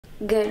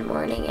Good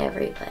morning,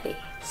 everybody.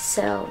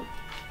 So,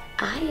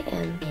 I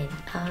am in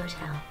a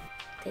hotel.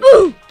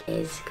 This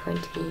is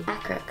going to be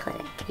Acro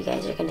Clinic. You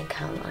guys are going to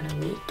come on a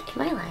week in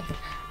my life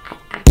at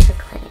Acro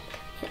Clinic.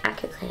 And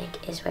Acro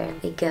Clinic is where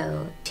we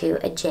go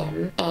to a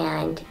gym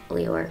and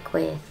we work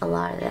with a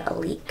lot of the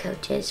elite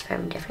coaches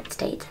from different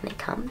states, and they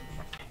come.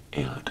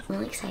 And I'm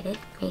really excited.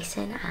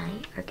 Mason and I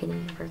are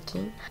going to be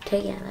working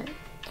together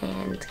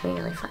and it's going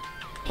to be really fun.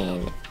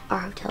 And our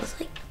hotel's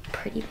like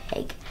pretty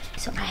big,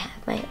 so I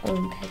have my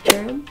own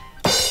bedroom.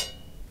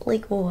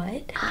 Like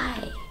what?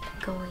 I am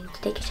going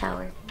to take a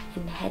shower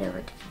and head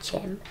over to the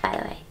gym. By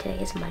the way, today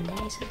is Monday,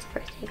 so it's the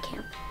first day of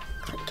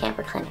camp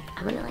or clinic.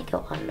 I'm gonna like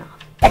go on and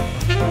off.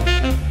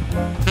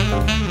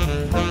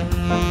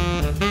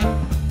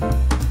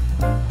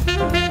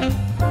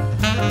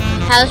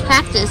 How was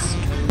practice?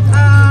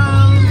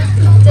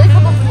 Did a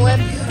couple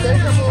flips, did a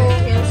couple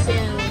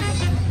handstands,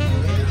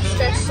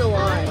 stretched a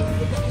lot.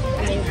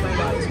 I think my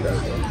body's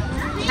broken.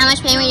 How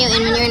much pain were you in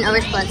when you were in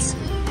oversplits? I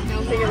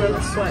don't think I've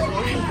ever sweat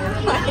more in my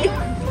life.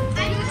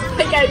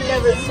 Like I've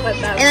never sweat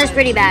that much. It was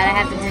pretty bad, I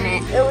have to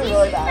admit. It was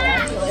really bad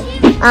actually.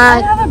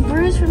 I have a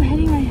bruise from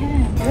hitting my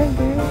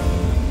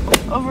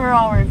head.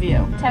 Overall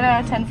review, 10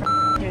 out of 10 for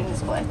doing the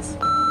splits.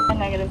 A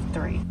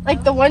 -3.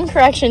 Like the one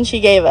correction she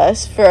gave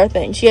us for our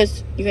thing, she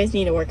goes, you guys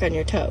need to work on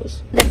your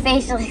toes. The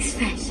facial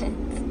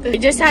expressions. We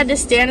just had to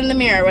stand in the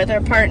mirror with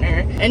our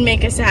partner and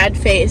make a sad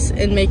face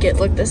and make it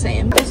look the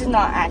same. This is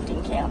not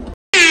acting camp.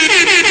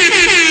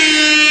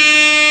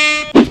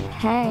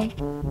 Hey.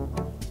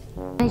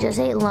 I just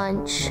ate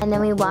lunch and then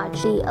we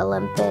watched the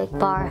Olympic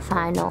bar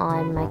final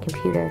on my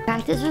computer.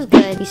 Practice was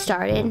good. We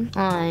started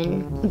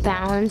on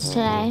balance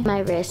today. My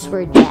wrists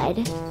were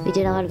dead. We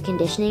did a lot of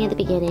conditioning at the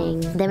beginning.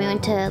 Then we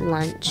went to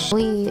lunch.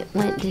 We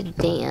went to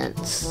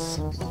dance.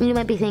 You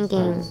might be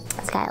thinking,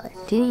 Skylar,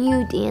 didn't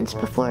you dance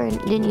before and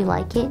didn't you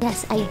like it?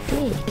 Yes, I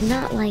did.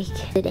 Not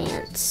like the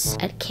dance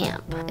at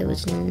camp. It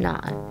was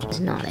not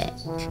it.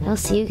 I'll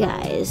see you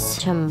guys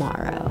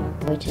tomorrow,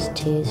 which is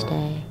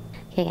Tuesday.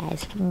 Okay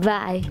guys,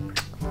 bye.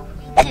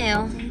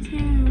 Ew.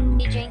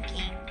 You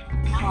drinking?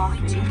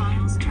 Coffee.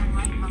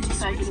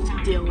 So I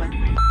can deal with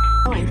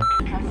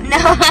No.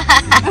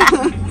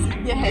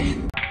 Yeah.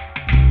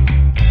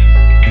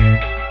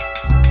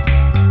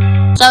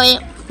 Zoe,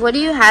 what do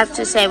you have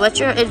to say? What's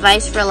your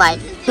advice for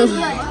life? Sleep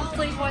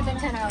more than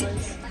 10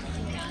 hours.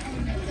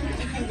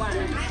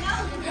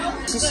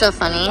 This is so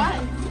funny.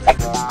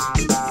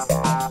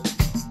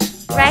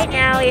 Right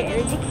now we're in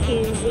the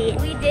jacuzzi.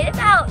 We did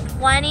about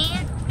 20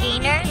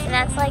 gainers, and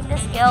that's like the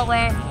skill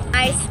where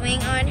I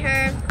swing on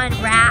her on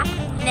wrap,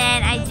 and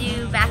then I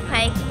do back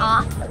pike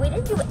off. We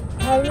didn't do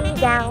any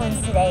gallons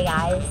today,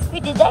 guys. We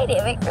did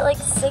dynamic for like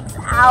 6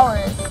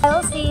 hours. I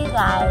will see you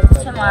guys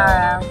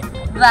tomorrow.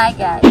 Bye,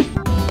 guys.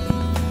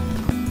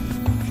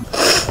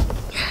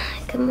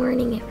 Good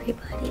morning,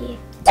 everybody.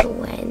 It's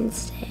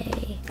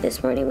Wednesday.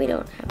 This morning we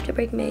don't have to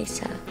break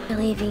Mesa. We're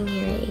leaving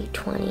here at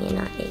 8:20 and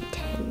not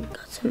 8:10.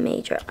 Got some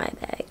major eye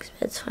bags,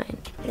 but it's fine.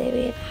 Today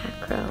we have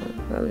Acro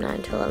from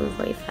 9 to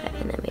 11:45,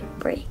 and then we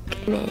break.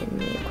 And then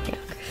we have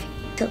choreography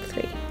till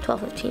 3,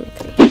 12:15 to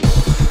 3.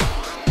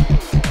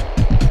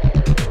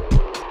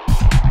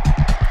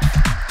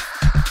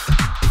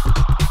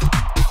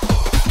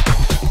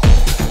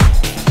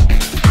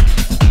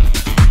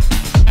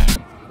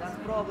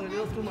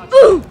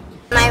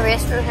 My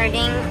wrists were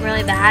hurting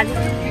really bad,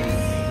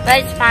 but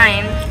it's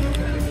fine.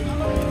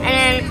 And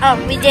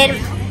then, we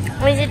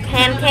did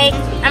pancake.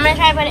 I'm gonna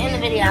try to put it in the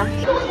video.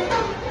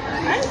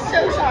 I'm so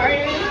sorry.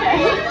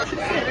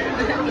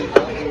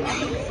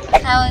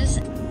 How was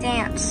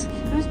dance?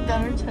 It was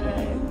better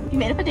today. We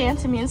made up a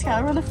dance and me and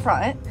Skylar were in the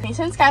front.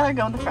 Mason and Skylar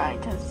go in the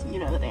front because you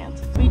know the dance.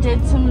 We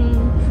did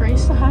some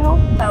freestyle.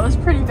 That was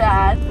pretty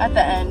bad. At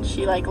the end,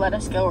 she like let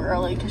us go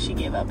early because she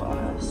gave up on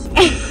us.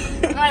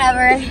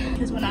 Whatever.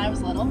 Because when I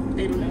was little,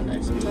 they don't know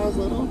this. When I was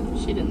little,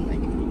 she didn't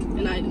like me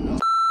and I didn't know.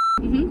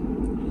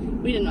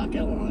 We did not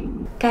get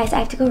along. Guys, I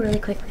have to go really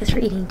quick because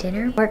we're eating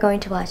dinner. We're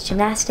going to watch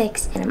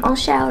gymnastics and I'm all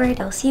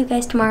showered. I'll see you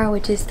guys tomorrow,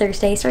 which is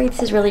Thursday. Sorry,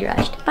 this is really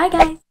rushed. Bye,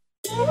 guys.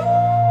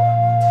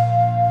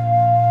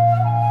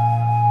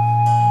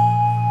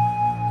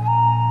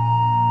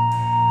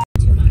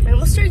 I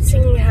almost started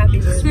singing happy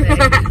birthday.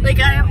 Like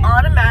I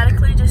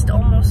automatically just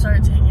almost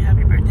started singing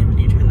happy birthday when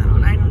you turn that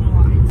on. I don't know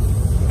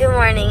why. Good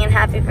morning and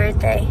happy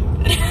birthday.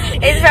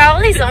 It's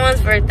probably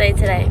someone's birthday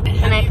today.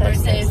 When I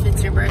post Birthday this. if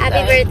it's your birthday.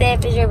 Happy birthday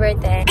if it's your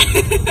birthday.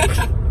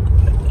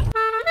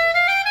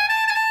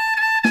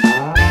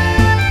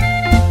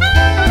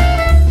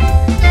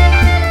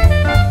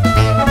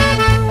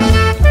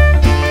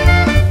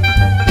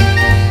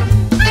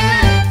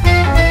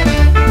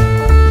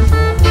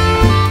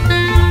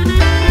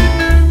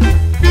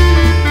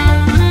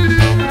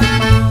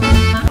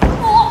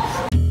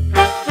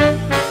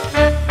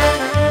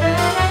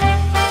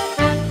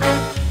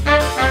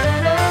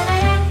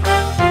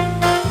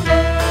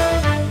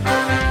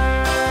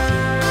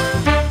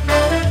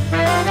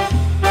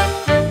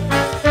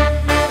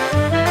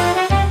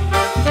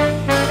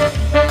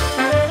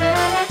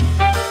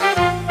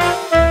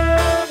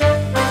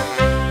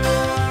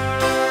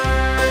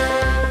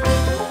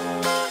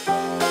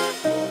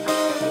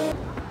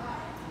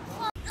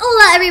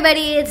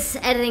 it's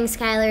editing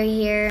Skylar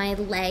here. My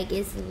leg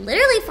is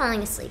literally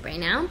falling asleep right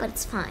now, but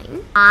it's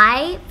fine.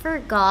 I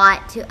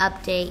forgot to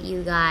update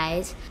you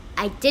guys.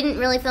 I didn't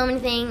really film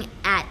anything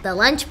at the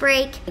lunch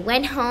break. I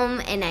went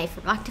home and I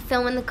forgot to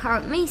film in the car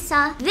with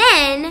Mesa.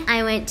 Then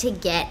I went to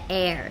Get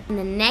Air. In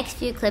the next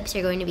few clips,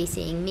 you're going to be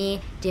seeing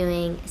me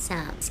doing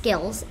some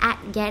skills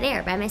at Get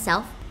Air by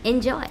myself.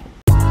 Enjoy.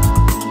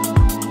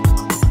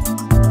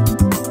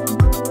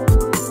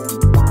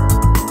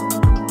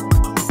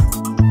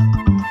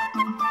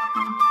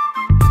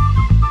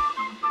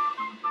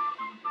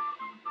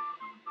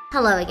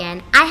 Hello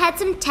again. I had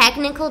some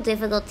technical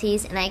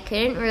difficulties and I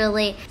couldn't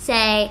really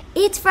say,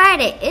 it's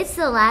Friday, it's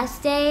the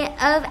last day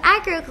of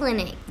Acro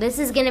Clinic. This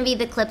is gonna be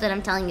the clip that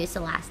I'm telling you is the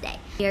last day.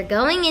 We are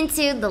going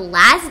into the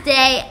last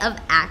day of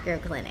Acro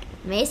Clinic.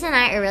 Mason and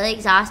I are really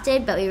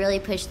exhausted, but we really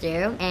pushed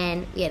through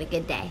and we had a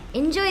good day.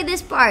 Enjoy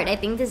this part. I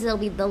think this will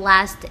be the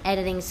last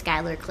editing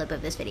Skylar clip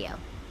of this video.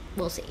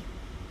 We'll see.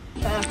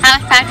 How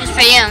was practice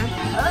for you?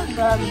 That was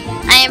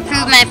good. I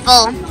improved my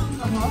full.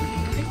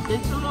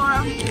 Did some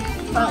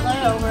more front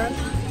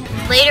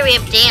layover. Later we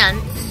have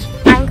dance.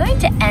 I'm going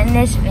to end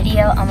this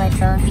video on my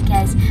phone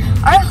because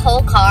our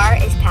whole car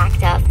is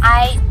packed up.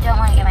 I don't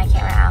want to get my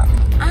camera out.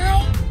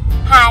 I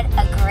had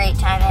a great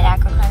time at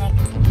Acro Clinic.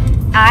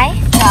 I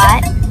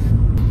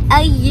got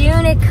a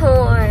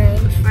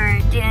unicorn for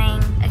doing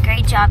a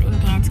great job in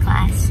dance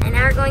class. And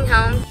now we're going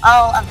home.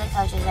 All of the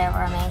coaches there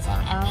were amazing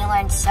and we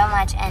learned so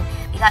much and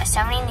we got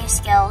so many new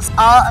skills.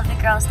 All of the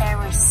girls there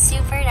were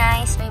super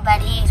nice.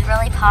 Everybody was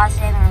really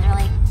positive and it was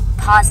really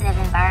positive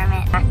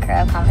environment.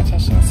 Acro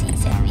competition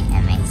season will be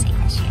amazing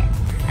this year.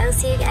 I will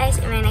see you guys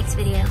in my next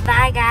video.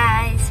 Bye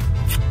guys.